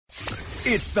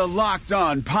It's the Locked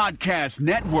On Podcast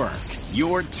Network,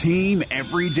 your team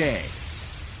every day.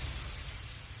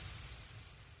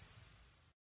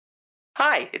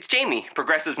 Hi, it's Jamie,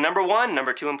 Progressive number 1,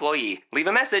 number 2 employee. Leave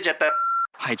a message at the...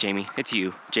 Hi, Jamie. It's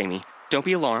you, Jamie. Don't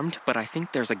be alarmed, but I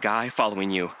think there's a guy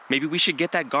following you. Maybe we should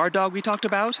get that guard dog we talked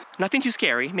about? Nothing too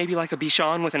scary. Maybe like a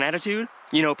Bichon with an attitude?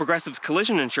 You know, Progressive's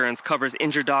collision insurance covers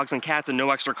injured dogs and cats at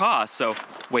no extra cost, so...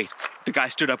 Wait, the guy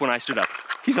stood up when I stood up.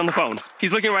 He's on the phone.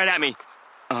 He's looking right at me.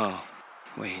 Oh,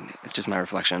 wait, it's just my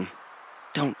reflection.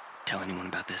 Don't tell anyone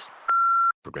about this.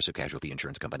 Progressive Casualty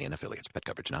Insurance Company and Affiliates. Pet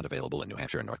coverage not available in New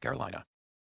Hampshire and North Carolina.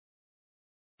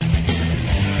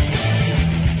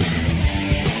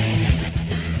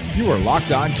 You are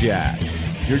Locked On Jazz,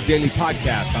 your daily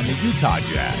podcast on the Utah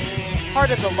Jazz.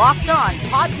 Part of the Locked On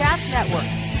Podcast Network,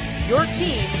 your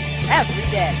team every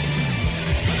day.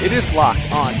 It is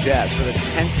Locked On Jazz for the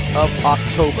 10th of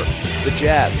October. The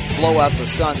Jazz blow out the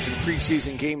Suns in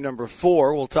preseason game number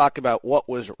 4. We'll talk about what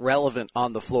was relevant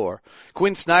on the floor.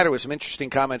 Quinn Snyder with some interesting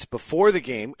comments before the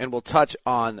game, and we'll touch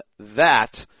on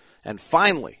that. And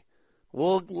finally,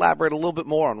 we'll elaborate a little bit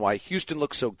more on why Houston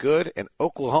looks so good and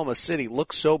Oklahoma City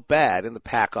looks so bad in the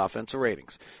PAAC offensive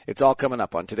ratings. It's all coming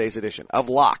up on today's edition of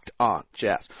Locked On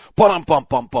Jazz. Pow.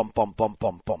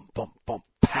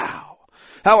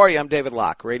 How are you? I'm David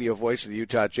Locke, radio voice of the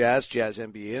Utah Jazz, Jazz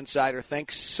NBA insider.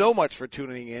 Thanks so much for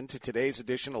tuning in to today's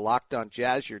edition of Locked On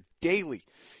Jazz, your daily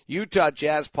Utah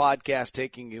Jazz podcast,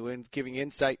 taking you in, giving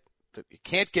insight that you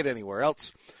can't get anywhere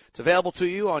else. It's available to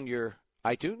you on your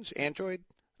iTunes, Android,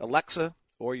 Alexa,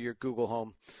 or your Google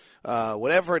Home.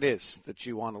 Whatever it is that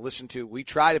you want to listen to, we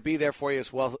try to be there for you,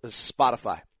 as well as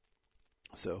Spotify.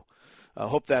 So I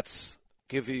hope that's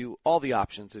give you all the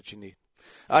options that you need.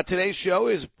 Today's show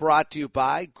is brought to you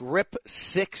by Grip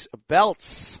 6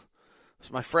 Belts.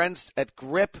 It's my friends at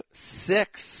Grip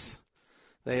 6.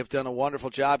 They have done a wonderful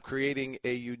job creating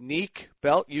a unique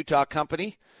belt, Utah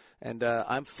company, and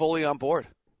I'm fully on board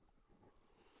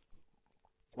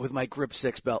with my Grip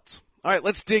 6 belts. All right,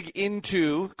 let's dig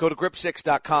into, go to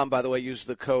grip6.com, by the way, use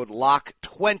the code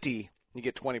LOCK20, you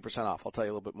get 20% off. I'll tell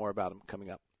you a little bit more about them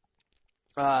coming up.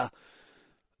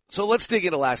 So let's dig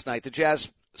into last night. The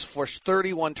Jazz forced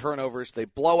 31 turnovers. They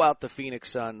blow out the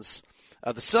Phoenix Suns.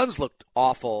 The Suns looked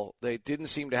awful. They didn't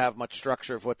seem to have much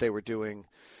structure of what they were doing.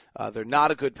 They're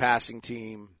not a good passing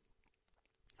team.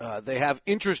 They have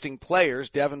interesting players.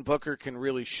 Devin Booker can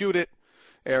really shoot it.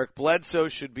 Eric Bledsoe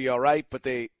should be all right, but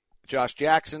Josh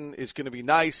Jackson is going to be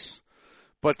nice.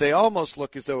 But they almost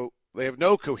look as though they have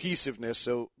no cohesiveness.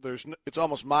 So it's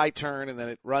almost my turn, and then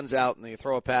it runs out, and they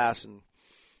throw a pass, and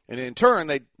in turn,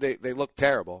 they look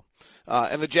terrible.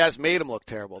 And the Jazz made them look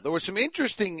terrible. There were some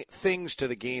interesting things to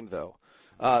the game, though.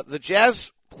 The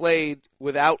Jazz played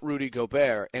without Rudy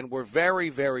Gobert and were very,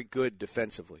 very good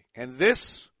defensively. And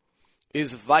this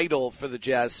is vital for the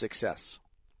Jazz success.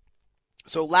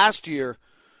 So last year,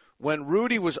 when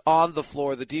Rudy was on the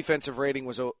floor, the defensive rating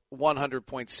was a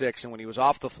 100.6, and when he was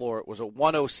off the floor, it was a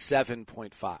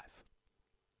 107.5.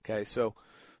 Okay, so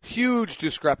huge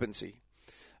discrepancy.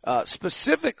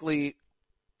 Specifically,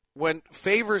 when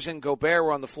Favors and Gobert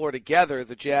were on the floor together,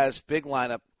 the Jazz big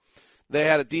lineup, they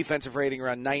had a defensive rating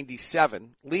around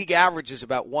 97. League average is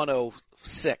about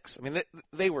 106. I mean,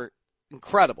 they were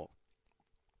incredible.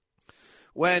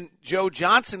 When Joe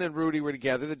Johnson and Rudy were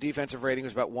together, the defensive rating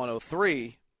was about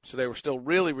 103, so they were still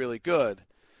really, really good.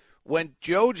 When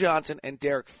Joe Johnson and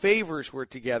Derek Favors were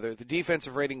together, the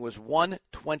defensive rating was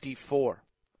 124.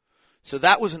 So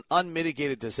that was an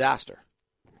unmitigated disaster.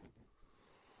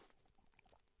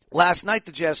 Last night,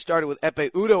 the Jazz started with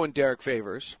Ekpe Udoh and Derek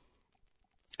Favors.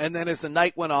 And then as the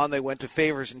night went on, they went to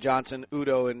Favors and Johnson,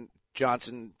 Udoh and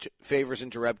Johnson, Favors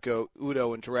and Jerebko,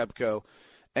 Udoh and Jerebko.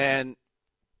 And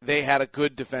they had a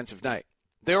good defensive night.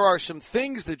 There are some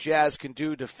things the Jazz can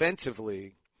do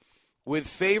defensively with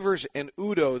Favors and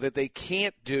Udoh that they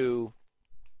can't do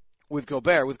with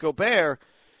Gobert. With Gobert,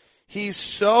 he's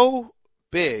so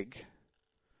big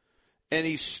and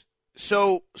he's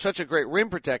such a great rim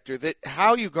protector that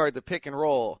how you guard the pick and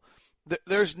roll,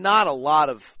 there's not a lot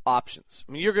of options.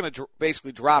 I mean, you're going to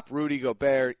basically drop Rudy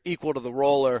Gobert equal to the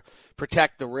roller,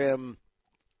 protect the rim,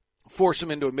 force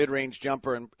him into a mid-range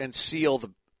jumper, and seal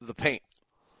the paint.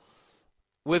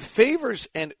 With Favors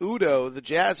and Udoh, the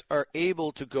Jazz are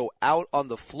able to go out on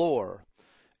the floor,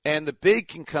 and the big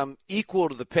can come equal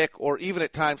to the pick, or even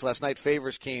at times last night,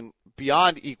 Favors came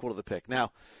beyond equal to the pick.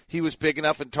 Now, he was big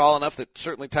enough and tall enough that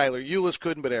certainly Tyler Ulis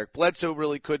couldn't, but Eric Bledsoe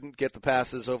really couldn't get the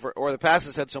passes over, or the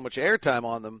passes had so much airtime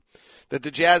on them that the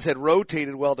Jazz had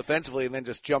rotated well defensively and then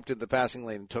just jumped into the passing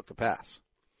lane and took the pass.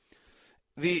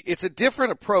 it's a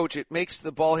different approach. It makes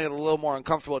the ball handler a little more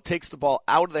uncomfortable. It takes the ball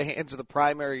out of the hands of the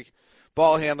primary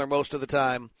ball handler most of the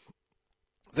time.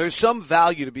 There's some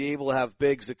value to be able to have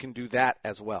bigs that can do that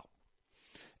as well.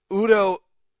 Udo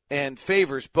and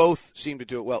Favors both seem to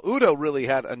do it well. Udo really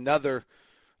had another.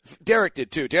 Derek did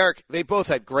too. Derek, they both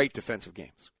had great defensive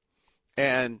games.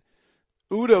 And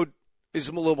Udo is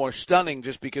a little more stunning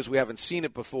just because we haven't seen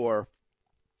it before,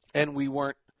 and we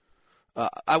weren't.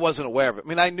 I wasn't aware of it. I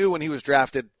mean, I knew when he was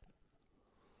drafted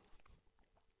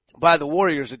by the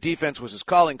Warriors, the defense was his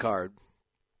calling card.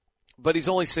 But he's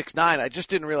only 6'9". I just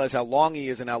didn't realize how long he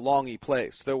is and how long he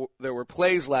plays. There were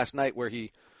plays last night where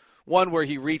he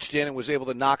reached in and was able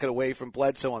to knock it away from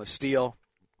Bledsoe on a steal,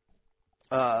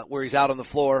 where he's out on the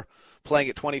floor playing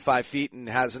at 25 feet and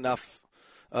has enough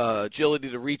agility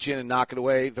to reach in and knock it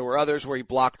away. There were others where he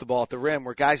blocked the ball at the rim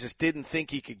where guys just didn't think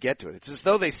he could get to it. It's as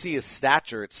though they see his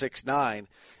stature at 6'9"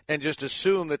 and just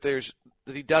assume that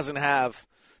he doesn't have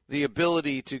the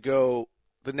ability to go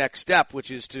the next step, which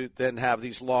is to then have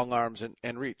these long arms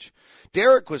and reach.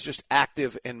 Derek was just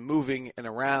active and moving and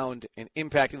around and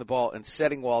impacting the ball and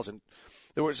setting walls. And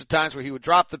there were times where he would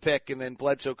drop the pick and then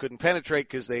Bledsoe couldn't penetrate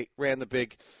because they ran the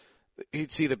big.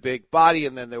 He'd see the big body,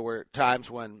 and then there were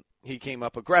times when he came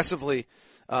up aggressively.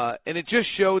 And it just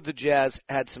showed the Jazz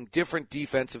had some different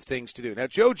defensive things to do. Now,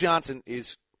 Joe Johnson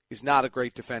is not a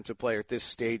great defensive player at this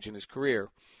stage in his career.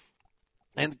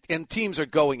 And teams are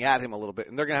going at him a little bit,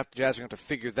 and the Jazz are going to have to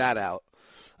figure that out.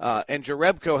 And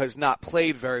Jerebko has not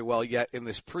played very well yet in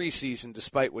this preseason,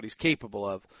 despite what he's capable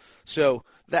of. So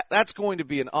that's going to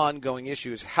be an ongoing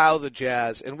issue, is how the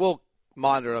Jazz, and we'll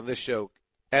monitor on this show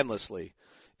endlessly,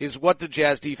 is what the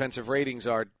Jazz defensive ratings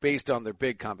are based on their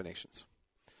big combinations.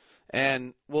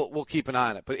 And we'll keep an eye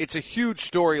on it. But it's a huge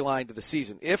storyline to the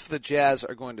season. If the Jazz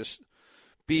are going to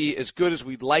be as good as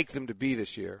we'd like them to be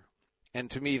this year, and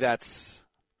to me that's,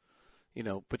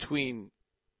 between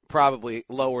probably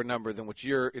lower number than what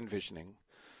you're envisioning.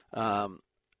 I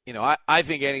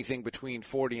think anything between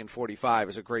 40 and 45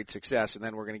 is a great success, and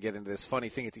then we're going to get into this funny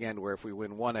thing at the end where if we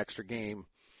win one extra game,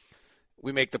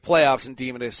 we make the playoffs and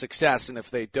deem it a success, and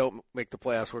if they don't make the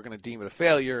playoffs, we're going to deem it a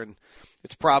failure, and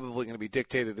it's probably going to be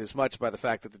dictated as much by the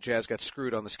fact that the Jazz got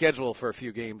screwed on the schedule for a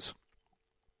few games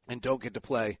and don't get to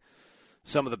play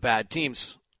some of the bad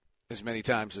teams as many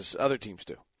times as other teams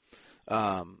do.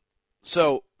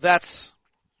 So that's,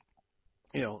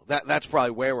 that's probably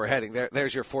where we're heading.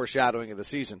 There's your foreshadowing of the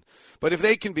season. But if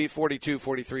they can be 42,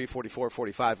 43, 44,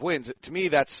 45 wins, to me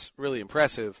that's really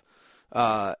impressive.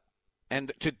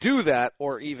 And to do that,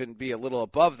 or even be a little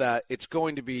above that,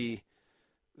 the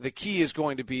key is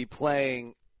going to be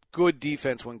playing good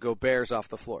defense when Gobert's off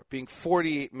the floor, being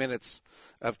 48 minutes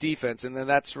of defense, and then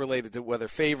that's related to whether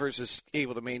Favors is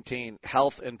able to maintain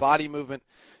health and body movement,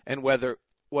 and what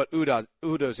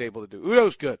Udo's able to do.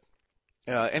 Udo's good,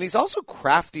 and he's also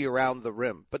crafty around the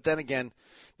rim. But then again,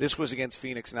 this was against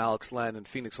Phoenix and Alex Len, and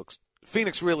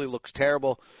Phoenix really looks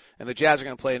terrible, and the Jazz are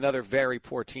going to play another very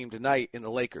poor team tonight in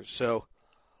the Lakers. So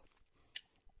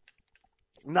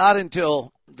not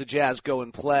until the Jazz go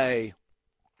and play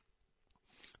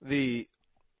the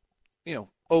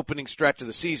opening stretch of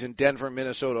the season, Denver,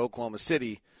 Minnesota, Oklahoma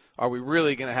City, are we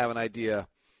really going to have an idea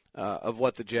of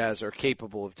what the Jazz are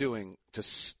capable of doing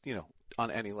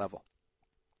on any level.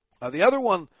 The other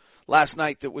one last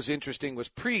night that was interesting was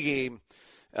pregame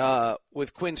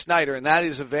with Quinn Snyder, and that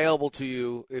is available to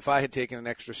you. If I had taken an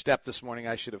extra step this morning,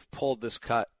 I should have pulled this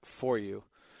cut for you.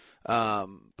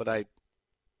 But I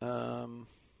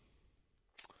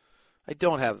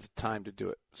don't have the time to do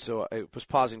it, so I was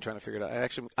pausing trying to figure it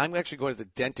out. I'm actually going to the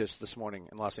dentist this morning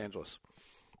in Los Angeles.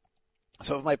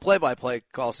 So if my play-by-play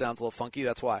call sounds a little funky,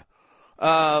 that's why.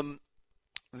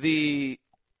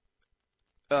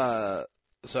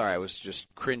 Sorry, I was just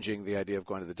cringing the idea of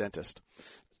going to the dentist.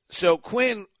 So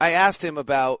Quinn, I asked him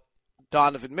about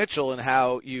Donovan Mitchell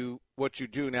and what you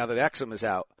do now that Exum is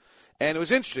out. And it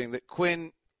was interesting that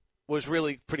Quinn was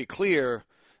really pretty clear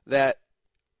that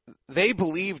they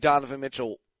believe Donovan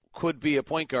Mitchell could be a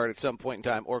point guard at some point in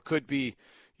time, or could be,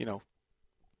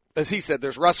 as he said,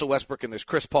 there's Russell Westbrook and there's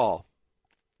Chris Paul.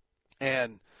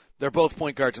 And they're both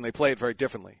point guards and they play it very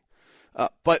differently.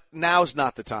 But now's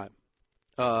not the time,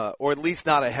 or at least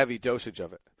not a heavy dosage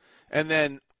of it. And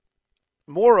then,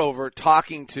 moreover,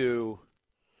 talking to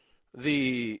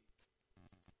the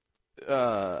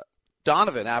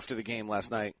Donovan after the game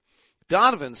last night,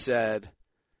 Donovan said,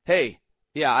 "Hey,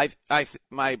 yeah,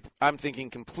 I'm thinking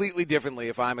completely differently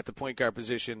if I'm at the point guard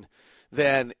position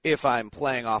than if I'm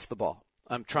playing off the ball.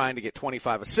 I'm trying to get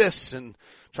 25 assists and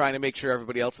trying to make sure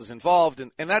everybody else is involved."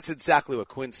 And that's exactly what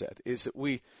Quinn said, is that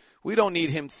we don't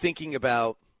need him thinking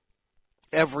about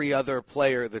every other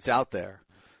player that's out there.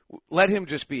 Let him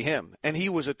just be him. And he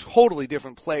was a totally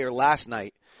different player last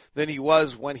night than he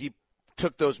was when he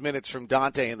took those minutes from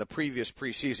Dante in the previous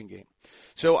preseason game.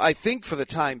 So I think for the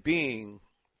time being,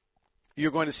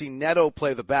 you're going to see Neto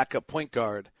play the backup point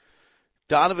guard.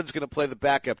 Donovan's going to play the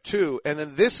backup too. And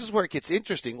then this is where it gets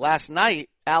interesting. Last night,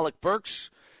 Alec Burks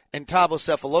and Thabo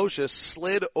Sefolosha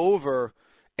slid over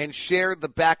and shared the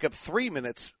backup 3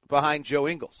 minutes behind Joe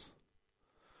Ingles.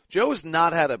 Joe has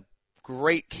not had a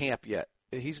great camp yet.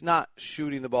 He's not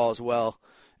shooting the ball as well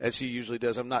as he usually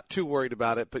does. I'm not too worried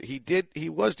about it, but he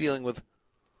was dealing with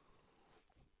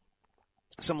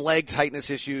some leg tightness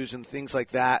issues and things like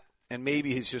that, and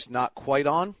maybe he's just not quite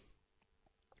on.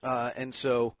 And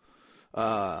so,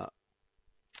 that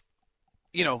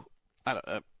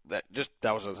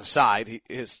was an aside.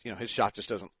 His shot just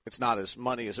doesn't. It's not as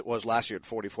money as it was last year at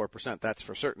 44%. That's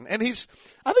for certain. And I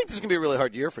think this is going to be a really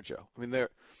hard year for Joe. I mean,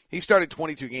 he started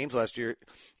 22 games last year.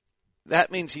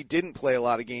 That means he didn't play a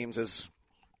lot of games as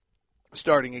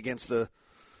starting against the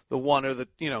one or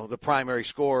the primary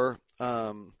scorer.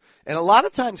 And a lot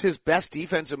of times his best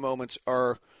defensive moments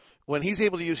are when he's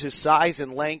able to use his size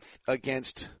and length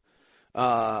against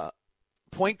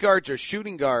point guards or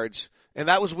shooting guards. And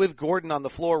that was with Gordon on the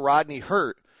floor, Rodney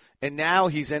hurt. And now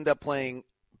he's ended up playing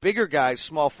bigger guys,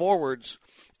 small forwards.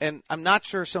 And I'm not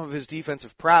sure some of his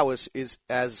defensive prowess is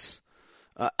as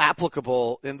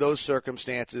applicable in those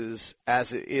circumstances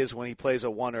as it is when he plays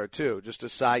a 1 or a 2. Just a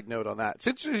side note on that.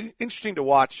 It's interesting to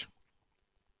watch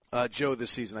Joe this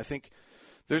season. I think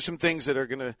there's some things that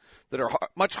are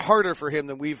much harder for him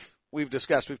than we've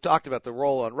discussed. We've talked about the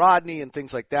role on Rodney and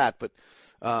things like that, but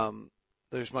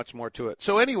there's much more to it.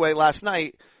 So anyway, last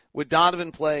night with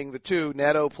Donovan playing the 2,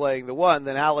 Neto playing the 1,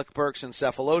 then Alec Burks and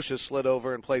Sefolosha slid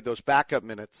over and played those backup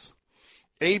minutes.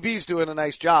 AB's doing a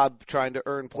nice job trying to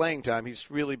earn playing time. He's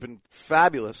really been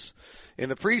fabulous in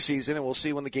the preseason, and we'll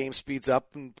see when the game speeds up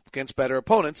against better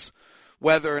opponents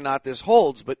whether or not this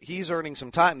holds. But he's earning some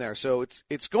time there, so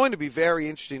it's going to be very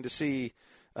interesting to see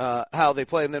how they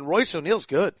play. And then Royce O'Neal's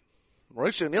good.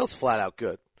 Royce O'Neal's flat out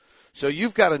good. So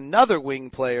you've got another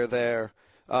wing player there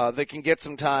that can get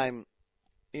some time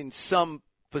in some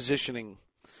positioning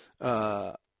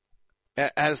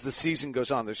as the season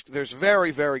goes on. There's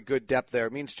very, very good depth there.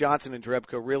 It means Johnson and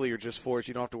Jerebko really are just 4s.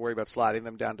 You don't have to worry about sliding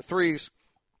them down to 3s.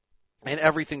 And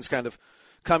everything's kind of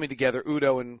coming together.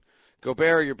 Udo and Gobert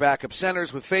are your backup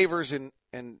centers with Favors, and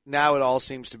now it all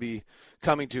seems to be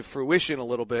coming to fruition a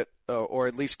little bit, or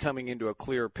at least coming into a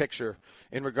clearer picture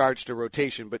in regards to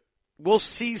rotation. But we'll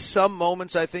see some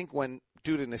moments, I think, when,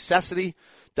 due to necessity,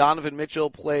 Donovan Mitchell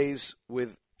plays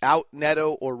without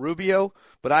Neto or Rubio,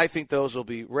 but I think those will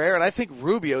be rare, and I think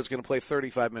Rubio is going to play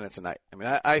 35 minutes a night. I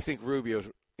mean, I think Rubio's,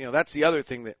 that's the other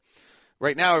thing that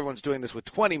right now everyone's doing this with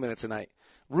 20 minutes a night.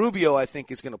 Rubio, I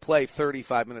think, is going to play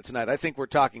 35 minutes a night. I think we're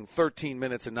talking 13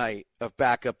 minutes a night of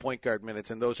backup point guard minutes,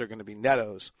 and those are going to be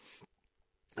Netos.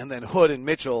 And then Hood and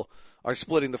Mitchell are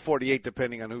splitting the 48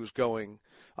 depending on who's going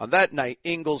on that night.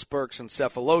 Ingles, Burks, and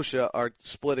Sefolosha are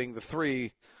splitting the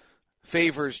 3.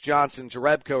 Favors, Johnson,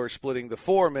 Jerebko are splitting the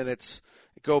 4 minutes.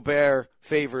 Gobert,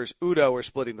 Favors, Udo are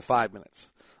splitting the 5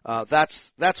 minutes.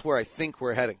 That's where I think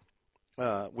we're heading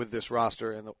with this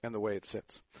roster and the way it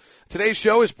sits. Today's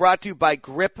show is brought to you by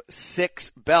Grip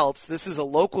 6 Belts. This is a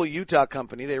local Utah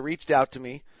company. They reached out to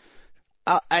me.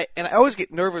 I always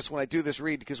get nervous when I do this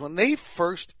read because when they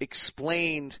first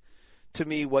explained to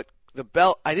me what the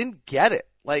belt, I didn't get it.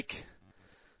 Like,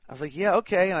 I was like, yeah,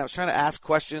 okay. And I was trying to ask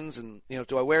questions and,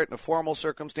 do I wear it in a formal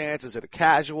circumstance? Is it a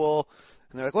casual?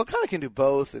 And they're like, well, it kind of can do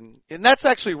both. And that's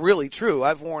actually really true.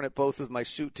 I've worn it both with my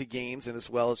suit to games and as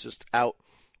well as just out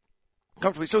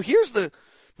comfortably. So here's the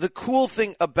cool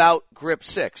thing about Grip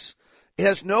 6. It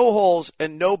has no holes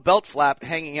and no belt flap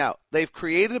hanging out. They've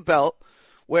created a belt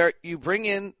where you bring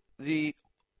in the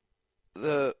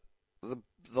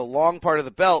long part of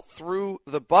the belt through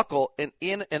the buckle and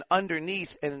in and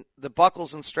underneath and the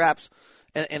buckles and straps,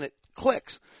 and it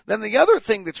clicks. Then the other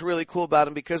thing that's really cool about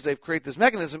them, because they've created this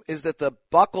mechanism, is that the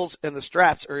buckles and the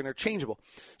straps are interchangeable.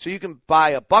 So you can buy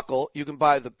a buckle, you can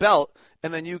buy the belt,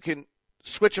 and then you can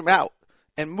switch them out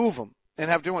and move them and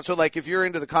have different ones. So like if you're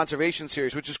into the conservation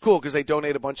series, which is cool because they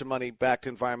donate a bunch of money back to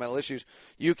environmental issues,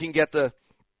 you can get the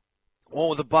one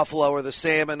with the buffalo or the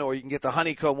salmon, or you can get the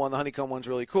honeycomb one. The honeycomb one's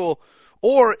really cool.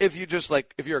 Or if you just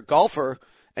if you're a golfer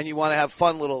and you want to have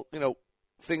fun little,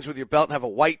 things with your belt and have a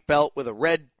white belt with a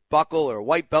red buckle or a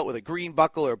white belt with a green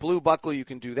buckle or a blue buckle, you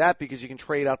can do that because you can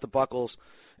trade out the buckles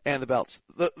and the belts.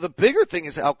 The bigger thing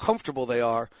is how comfortable they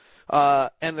are,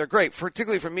 and they're great.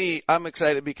 Particularly for me, I'm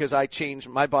excited because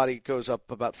my body goes up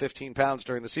about 15 pounds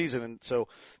during the season, and so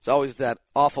it's always that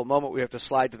awful moment we have to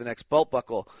slide to the next belt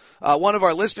buckle. One of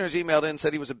our listeners emailed in and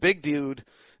said he was a big dude,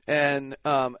 and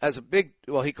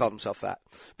he called himself fat,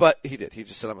 but he did. He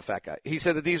just said I'm a fat guy. He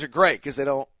said that these are great because they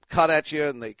don't cut at you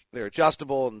and they're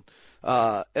adjustable, and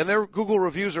their Google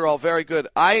reviews are all very good.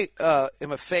 I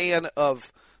am a fan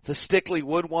of the Stickley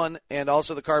wood one and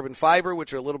also the carbon fiber,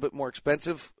 which are a little bit more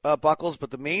expensive buckles,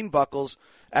 but the main buckles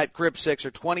at Grip 6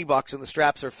 are $20 and the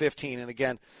straps are $15. And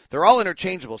again, they're all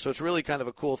interchangeable, so it's really kind of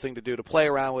a cool thing to do to play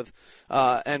around with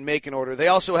and make an order. They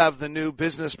also have the new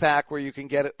business pack where you can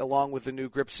get it along with the new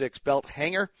Grip 6 belt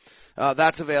hanger.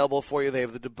 That's available for you. They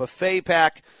have the buffet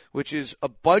pack, which is a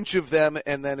bunch of them,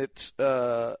 and then it's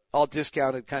all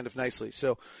discounted kind of nicely.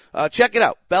 So check it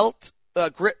out.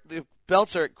 The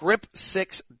belts are at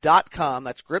grip6.com.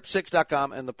 That's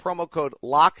grip6.com, and the promo code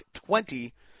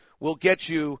LOCK20 will get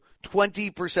you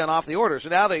 20% off the order. So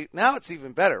now it's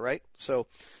even better, right? So,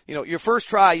 your first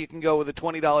try, you can go with a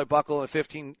 $20 buckle and a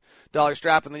 $15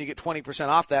 strap, and then you get 20%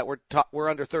 off that. We're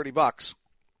under $30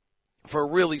 for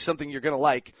really something you're going to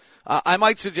like. I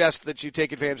might suggest that you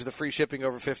take advantage of the free shipping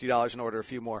over $50 and order a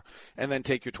few more, and then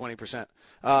take your 20%.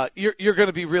 You're going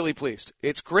to be really pleased.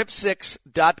 It's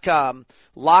grip6.com.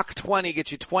 Lock20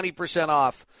 gets you 20%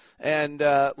 off, and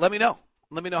let me know.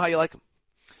 Let me know how you like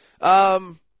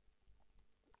them.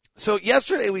 So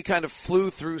yesterday we kind of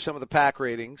flew through some of the PAAC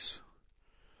ratings.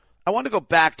 I want to go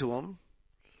back to them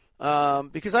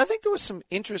because I think there was some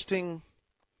interesting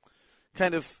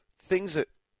kind of things that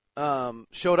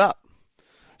showed up.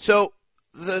 So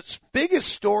the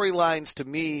biggest storylines to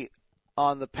me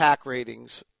on the PAAC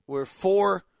ratings were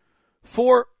four,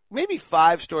 maybe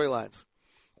five storylines.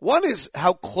 One is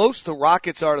how close the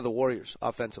Rockets are to the Warriors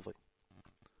offensively.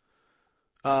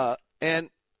 And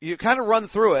you kind of run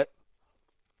through it.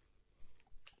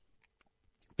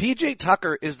 PJ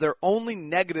Tucker is their only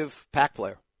negative PAAC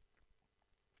player.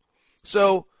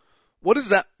 So what is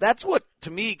that? That's what,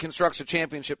 to me, constructs a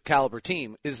championship caliber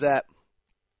team, is that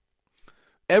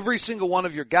every single one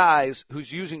of your guys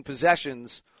who's using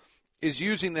possessions is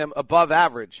using them above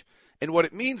average. And what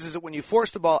it means is that when you force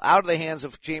the ball out of the hands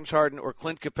of James Harden or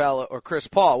Clint Capella or Chris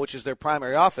Paul, which is their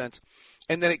primary offense,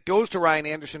 and then it goes to Ryan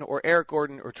Anderson or Eric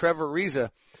Gordon or Trevor Ariza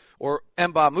or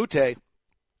Mbah Moute,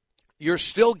 you're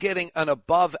still getting an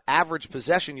above average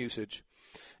possession usage.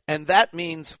 And that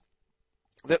means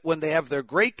that when they have their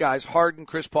great guys, Harden,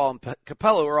 Chris Paul, and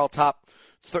Capella, who are all top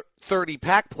 30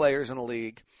 PAAC players in the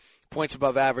league, points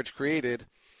above average created,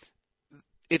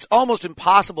 it's almost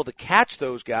impossible to catch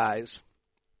those guys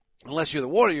unless you're the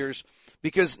Warriors,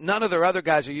 because none of their other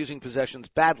guys are using possessions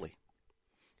badly.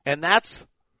 And that's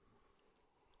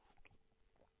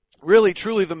really,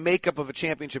 truly the makeup of a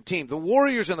championship team. The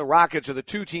Warriors and the Rockets are the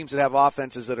two teams that have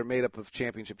offenses that are made up of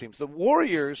championship teams. The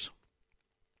Warriors,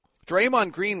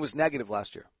 Draymond Green was negative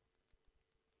last year.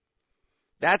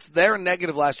 That's their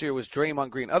negative last year was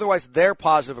Draymond Green. Otherwise, they're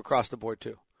positive across the board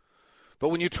too. But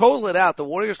when you total it out, the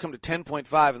Warriors come to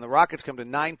 10.5 and the Rockets come to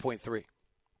 9.3.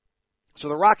 So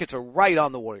the Rockets are right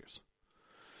on the Warriors.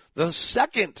 The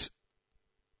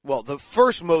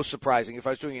first most surprising, if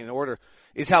I was doing it in order,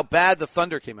 is how bad the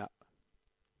Thunder came out.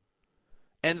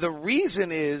 And the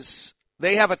reason is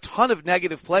they have a ton of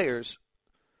negative players,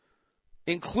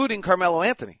 including Carmelo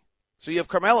Anthony. So you have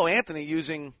Carmelo Anthony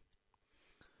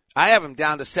I have him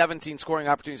down to 17 scoring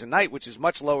opportunities a night, which is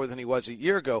much lower than he was a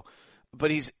year ago. But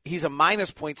he's a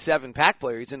minus 0.7 PAAC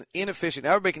player. He's an inefficient.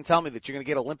 Everybody can tell me that you're going to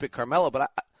get Olympic Carmelo,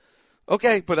 but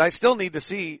but I still need to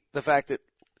see the fact that,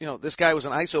 this guy was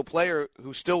an ISO player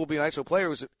who still will be an ISO player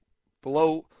who's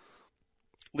below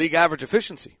league average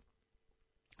efficiency.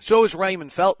 So is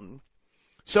Raymond Felton.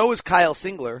 So is Kyle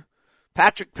Singler.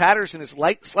 Patrick Patterson is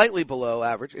slightly below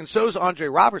average, and so is Andre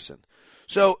Robertson.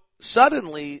 So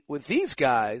suddenly, with these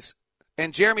guys,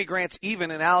 and Jeremy Grant's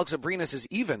even, and Alex Abrinas is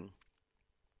even,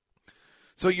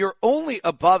 so your only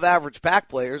above average PAAC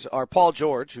players are Paul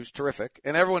George, who's terrific,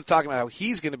 and everyone's talking about how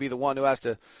he's going to be the one who has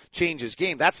to change his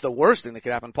game. That's the worst thing that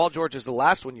could happen. Paul George is the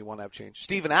last one you want to have changed.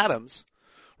 Steven Adams.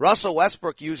 Russell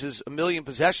Westbrook uses 1 million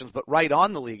possessions, but right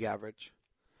on the league average.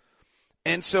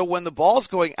 And so when the ball's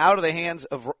going out of the hands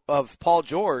of Paul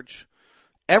George,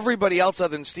 everybody else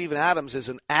other than Steven Adams is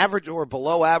an average or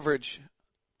below average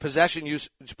possession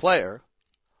usage player.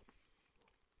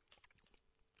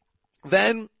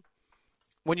 Then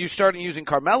when you start using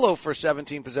Carmelo for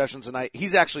 17 possessions a night,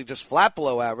 he's actually just flat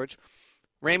below average.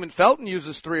 Raymond Felton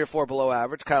uses 3 or 4 below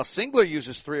average. Kyle Singler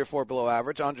uses 3 or 4 below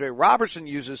average. Andre Robertson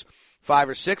uses 5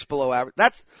 or 6 below average.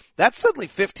 That's suddenly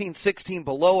 15, 16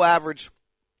 below average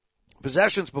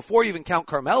possessions before you even count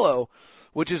Carmelo,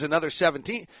 which is another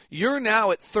 17. You're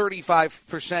now at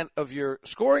 35% of your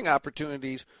scoring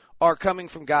opportunities are coming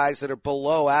from guys that are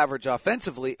below average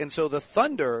offensively. And so the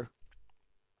Thunder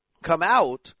come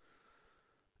out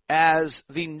as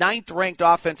the 9th-ranked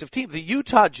offensive team. The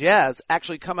Utah Jazz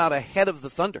actually come out ahead of the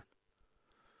Thunder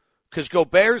because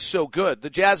Gobert's so good. The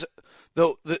Jazz,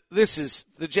 though,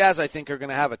 the Jazz, I think, are going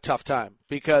to have a tough time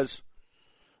because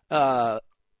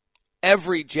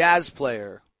every Jazz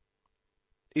player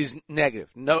is negative.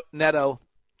 Neto,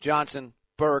 Johnson,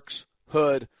 Burks,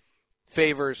 Hood,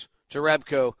 Favors,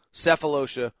 Jerebko,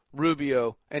 Cephalosha,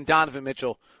 Rubio, and Donovan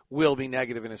Mitchell will be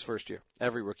negative in his first year.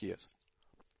 Every rookie is.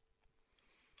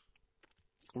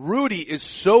 Rudy is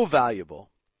so valuable,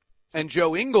 and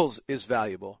Joe Ingles is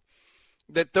valuable,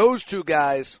 that those two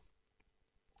guys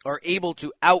are able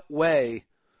to outweigh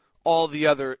all the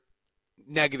other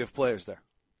negative players there.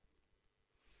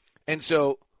 And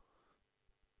so,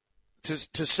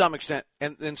 to some extent,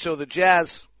 and so the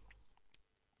Jazz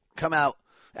come out.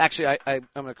 Actually, I'm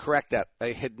going to correct that.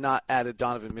 I had not added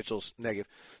Donovan Mitchell's negative.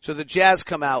 So the Jazz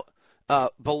come out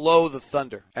below the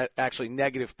Thunder at actually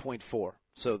negative 0.4.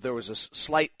 So there was a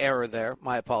slight error there.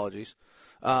 My apologies.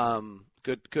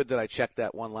 Good that I checked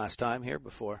that one last time here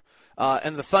before.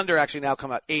 And the Thunder actually now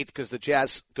come out 8th because the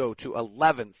Jazz go to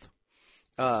 11th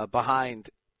behind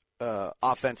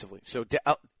offensively. So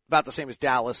about the same as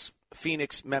Dallas,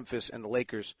 Phoenix, Memphis, and the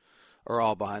Lakers are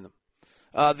all behind them.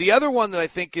 The other one that I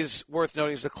think is worth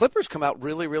noting is the Clippers come out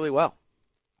really, really well.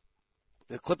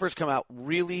 The Clippers come out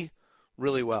really,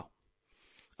 really well.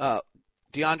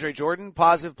 DeAndre Jordan,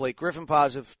 positive. Blake Griffin,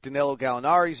 positive. Danilo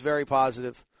Gallinari's very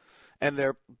positive. And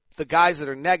the guys that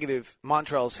are negative,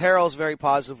 Montrezl Harrell's very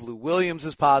positive. Lou Williams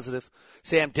is positive.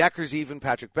 Sam Decker's even.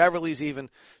 Patrick Beverley's even.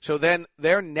 So then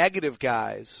their negative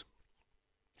guys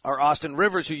are Austin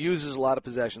Rivers, who uses a lot of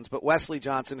possessions, but Wesley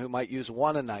Johnson, who might use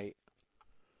 1 a night,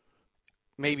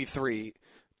 maybe 3.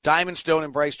 Diamond Stone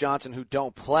and Bryce Johnson, who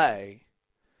don't play.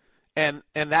 And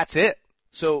that's it.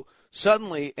 So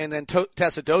suddenly, and then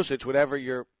Tesadosic, whatever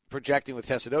you're projecting with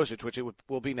Tesadosic, which it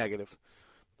will be negative.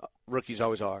 Rookies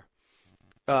always are.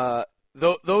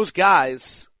 Those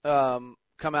guys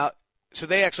come out, so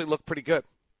they actually look pretty good.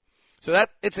 So that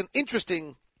it's an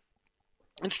interesting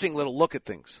little look at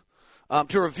things.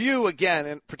 To review again,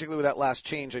 and particularly with that last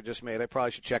change I just made, I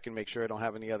probably should check and make sure I don't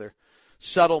have any other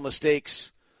subtle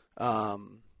mistakes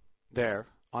there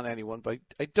on anyone, but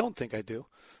I don't think I do.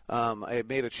 I had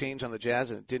made a change on the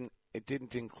Jazz, and it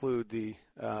didn't include the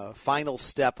final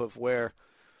step of where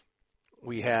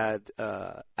we had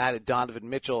added Donovan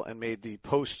Mitchell and made the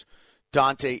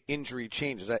post-Dante injury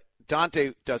changes.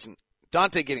 Dante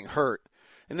getting hurt.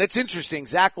 And that's interesting.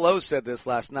 Zach Lowe said this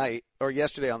last night or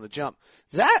yesterday on The Jump.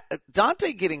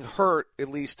 Dante getting hurt, at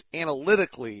least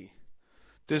analytically,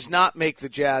 does not make the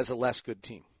Jazz a less good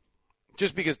team.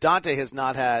 Just because Dante has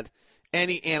not had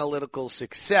any analytical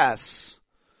success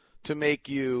to make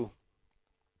you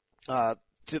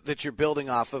that you're building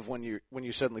off of when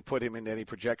you suddenly put him into any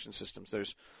projection systems.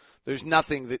 There's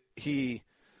nothing that he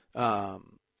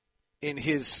in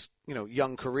his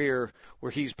young career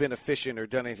where he's been efficient or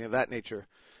done anything of that nature.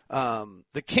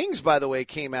 The Kings, by the way,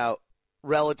 came out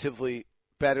relatively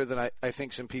better than I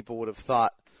think some people would have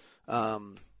thought.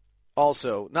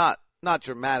 Also, not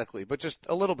dramatically, but just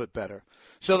a little bit better.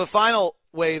 So the final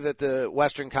way that the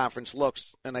Western Conference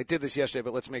looks, and I did this yesterday,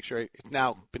 but let's make sure it's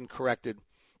now been corrected.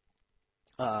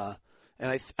 And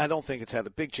I don't think it's had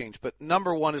a big change. But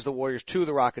number 1 is the Warriors, 2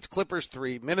 the Rockets, Clippers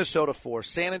 3, Minnesota 4,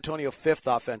 San Antonio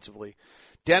 5th offensively,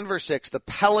 Denver 6, the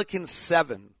Pelicans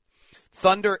 7,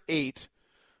 Thunder 8,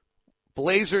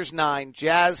 Blazers 9,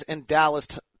 Jazz and Dallas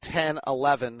 10,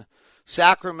 11,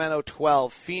 Sacramento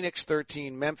 12, Phoenix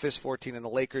 13, Memphis 14, and the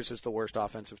Lakers is the worst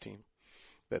offensive team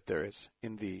that there is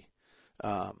in the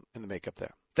makeup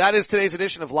there. That is today's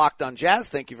edition of Locked on Jazz.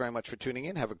 Thank you very much for tuning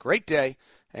in. Have a great day,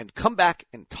 and come back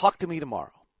and talk to me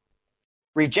tomorrow.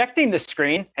 Rejecting the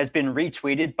Screen has been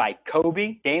retweeted by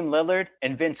Kobe, Dame Lillard,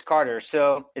 and Vince Carter,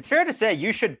 so it's fair to say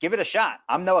you should give it a shot.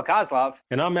 I'm Noah Kozlov.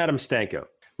 And I'm Adam Stanko.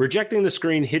 Rejecting the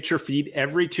Screen hits your feed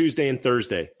every Tuesday and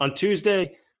Thursday. On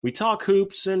Tuesday, we talk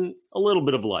hoops and a little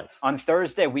bit of life. On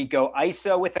Thursday, we go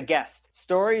ISO with a guest.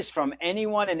 Stories from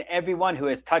anyone and everyone who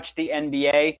has touched the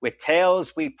NBA with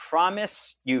tales we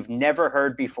promise you've never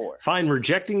heard before. Find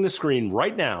Rejecting the Screen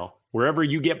right now, wherever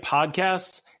you get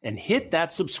podcasts, and hit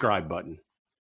that subscribe button.